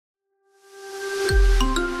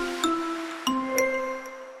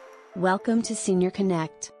Welcome to Senior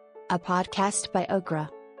Connect, a podcast by Okra.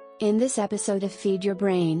 In this episode of Feed Your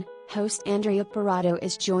Brain, host Andrea Parado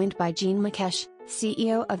is joined by Jean Mikesh,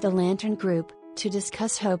 CEO of the Lantern Group, to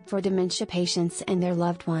discuss hope for dementia patients and their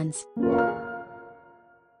loved ones.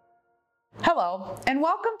 Hello, and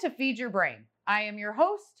welcome to Feed Your Brain. I am your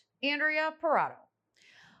host, Andrea Parado.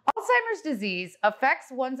 Alzheimer's disease affects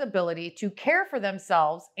one's ability to care for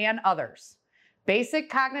themselves and others. Basic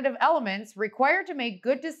cognitive elements required to make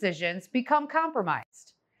good decisions become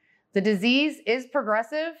compromised. The disease is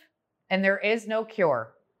progressive, and there is no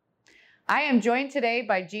cure. I am joined today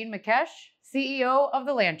by Jean Mikesh, CEO of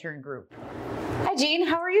the Lantern Group. Hi, Jean.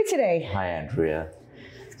 How are you today? Hi, Andrea.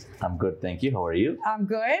 I'm good, thank you. How are you? I'm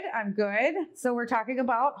good. So we're talking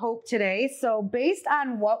about hope today. So based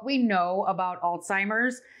on what we know about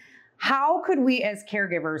Alzheimer's, how could we as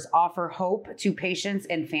caregivers offer hope to patients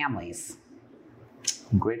and families?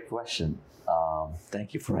 Great question.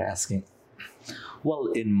 Thank you for asking. Well,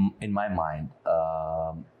 in my mind,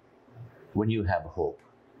 when you have hope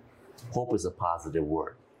is a positive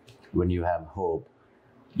word. When you have hope,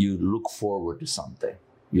 you look forward to something.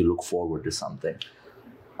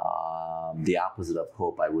 The opposite of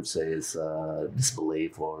hope, I would say, is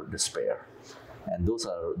disbelief or despair. And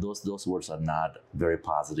those words are not very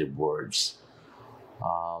positive words.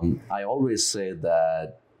 I always say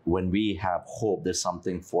that when we have hope, there's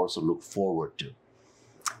something for us to look forward to,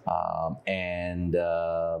 and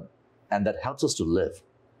that helps us to live.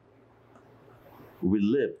 We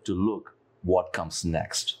live to look what comes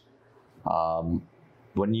next.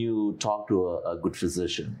 When you talk to a good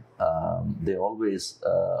physician, they always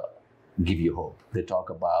give you hope. They talk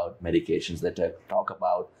about medications. They talk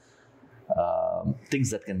about things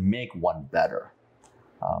that can make one better.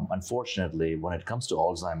 Unfortunately, when it comes to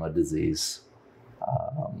Alzheimer's disease,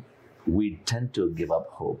 we tend to give up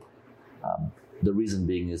hope. The reason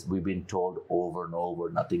being is we've been told over and over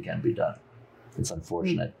nothing can be done. It's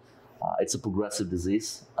unfortunate. It's a progressive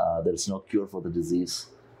disease. There's no cure for the disease.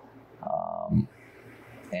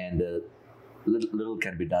 And little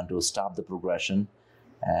can be done to stop the progression.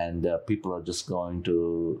 And people are just going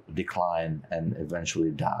to decline and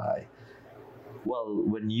eventually die. Well,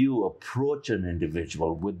 when you approach an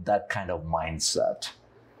individual with that kind of mindset,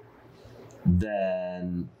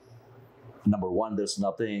 then number one, there's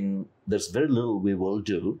very little we will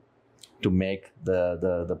do to make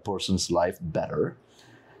the person's life better.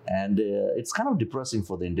 And it's kind of depressing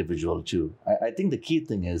for the individual too. I think the key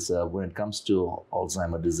thing is when it comes to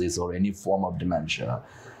Alzheimer's disease or any form of dementia,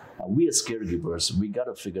 we as caregivers, we got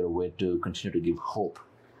to figure a way to continue to give hope,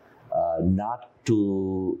 not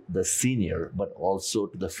to the senior, but also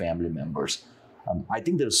to the family members. I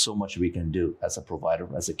think there's so much we can do as a provider,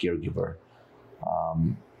 as a caregiver.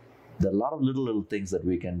 There are a lot of little things that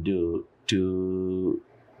we can do to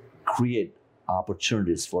create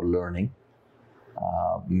opportunities for learning,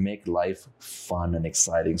 make life fun and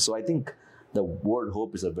exciting. So I think the word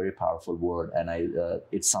hope is a very powerful word, and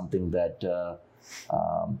it's something that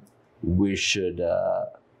we should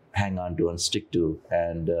hang on to and stick to,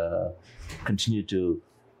 and continue to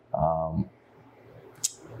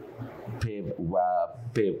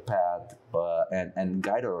pave path and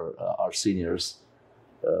guide our seniors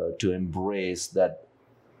to embrace that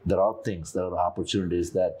there are things, there are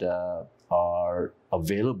opportunities that are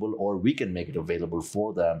available, or we can make it available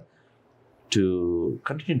for them to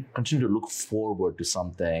continue to look forward to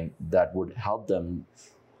something that would help them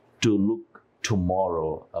to look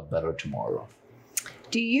tomorrow a better tomorrow.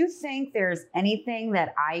 Do you think there's anything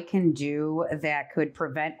that I can do that could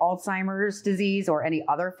prevent Alzheimer's disease or any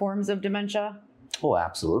other forms of dementia? Oh,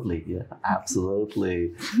 absolutely. Yeah,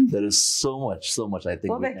 absolutely. There is so much I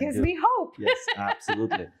think. Well, that gives me hope. Yes,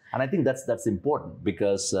 absolutely. And I think that's important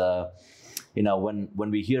because,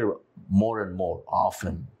 when we hear more and more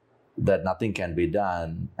often that nothing can be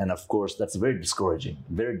done, and of course, that's very discouraging,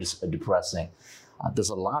 very depressing. There's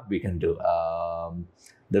a lot we can do.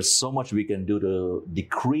 There's so much we can do to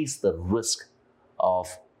decrease the risk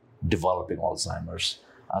of developing Alzheimer's.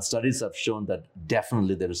 Studies have shown that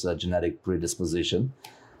definitely there is a genetic predisposition.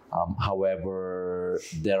 However,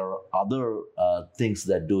 there are other things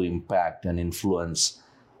that do impact and influence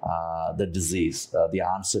the disease, the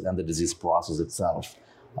onset and the disease process itself,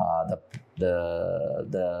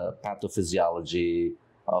 the pathophysiology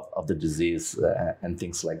of the disease and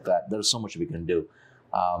things like that. There's so much we can do.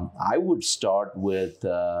 I would start with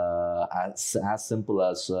as simple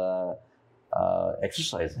as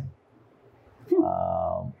exercising.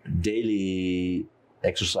 Daily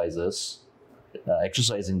exercises,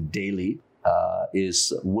 exercising daily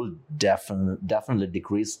will definitely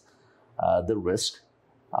decrease the risk.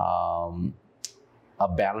 A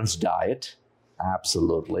balanced diet,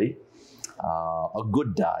 absolutely. A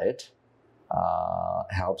good diet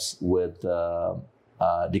helps with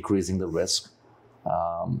decreasing the risk.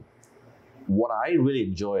 What I really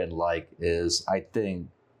enjoy and like is, I think,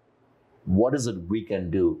 what is it we can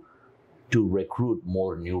do to recruit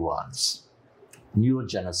more neurons?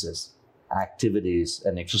 Neurogenesis, activities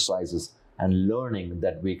and exercises and learning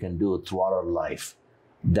that we can do throughout our life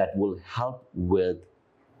that will help with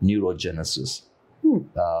neurogenesis.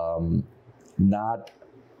 Not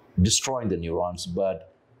destroying the neurons,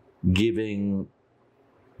 but giving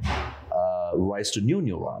rise to new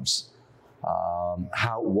neurons.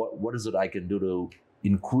 What is it I can do to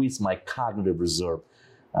increase my cognitive reserve?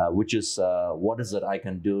 Which is what is it I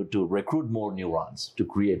can do to recruit more neurons to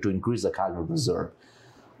increase the cognitive reserve,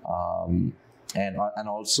 and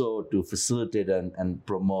also to facilitate and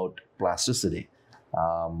promote plasticity.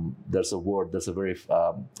 There's a very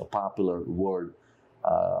popular word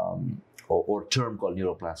or term called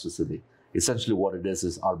neuroplasticity. Essentially, what it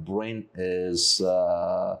is our brain is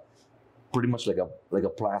pretty much like a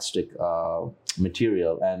plastic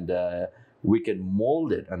material, and we can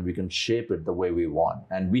mold it and we can shape it the way we want,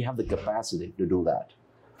 and we have the capacity to do that.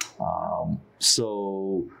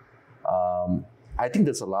 I think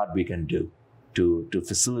there's a lot we can do to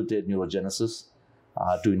facilitate neurogenesis,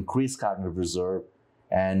 to increase cognitive reserve,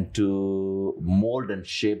 and to mold and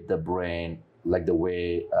shape the brain like the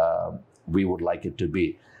way we would like it to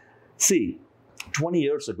be. See, 20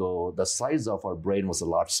 years ago, the size of our brain was a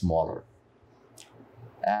lot smaller.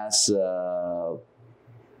 As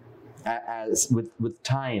with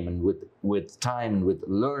time and with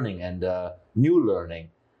learning and new learning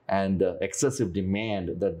and excessive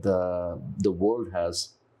demand that the world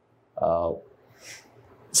has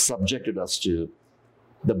subjected us to,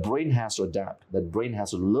 the brain has to adapt. The brain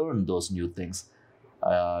has to learn those new things.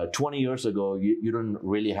 20 years ago, you didn't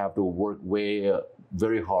really have to work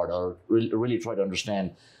very hard or really try to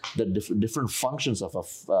understand the different functions of a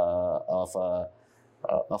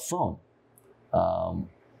phone.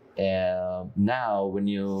 And now, when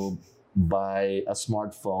you buy a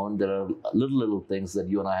smartphone, there are little things that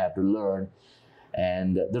you and I have to learn.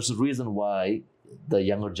 And there's a reason why the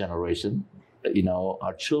younger generation,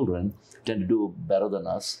 our children, tend to do better than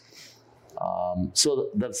us. So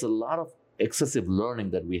there's a lot of excessive learning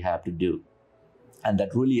that we have to do. And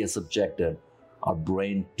that really has subjected our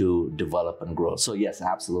brain to develop and grow. So yes,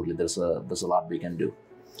 absolutely, there's a lot we can do.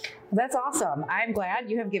 That's awesome. I'm glad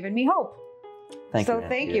you have given me hope. Thank you.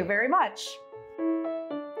 Thank you very much.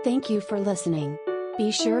 Thank you for listening. Be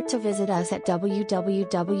sure to visit us at www.ogra.com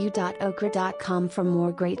for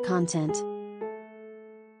more great content.